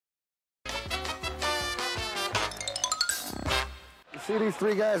See these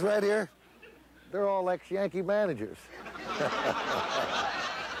three guys right here? They're all ex-Yankee managers.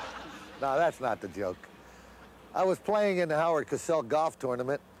 No, that's not the joke. I was playing in the Howard Cosell golf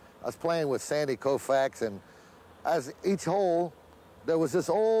tournament. I was playing with Sandy Koufax, and as each hole, there was this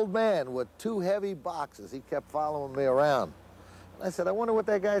old man with two heavy boxes. He kept following me around. And I said, I wonder what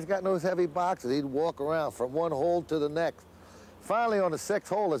that guy's got in those heavy boxes. He'd walk around from one hole to the next. Finally, on the sixth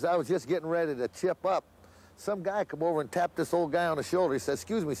hole, as I was just getting ready to chip up, some guy come over and tapped this old guy on the shoulder. He said,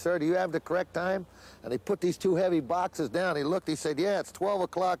 excuse me, sir, do you have the correct time? And he put these two heavy boxes down. He looked, he said, yeah, it's 12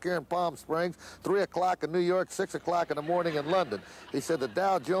 o'clock here in Palm Springs, 3 o'clock in New York, 6 o'clock in the morning in London. He said, the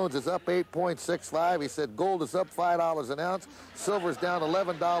Dow Jones is up 8.65. He said, gold is up $5 an ounce. Silver's down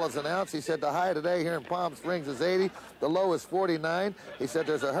 $11 an ounce. He said, the high today here in Palm Springs is 80. The low is 49. He said,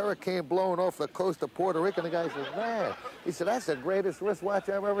 there's a hurricane blowing off the coast of Puerto Rico. And the guy said, man, he said, that's the greatest wristwatch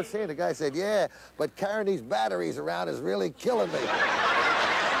I've ever seen. The guy said, yeah, but carrying these batteries around is really killing me.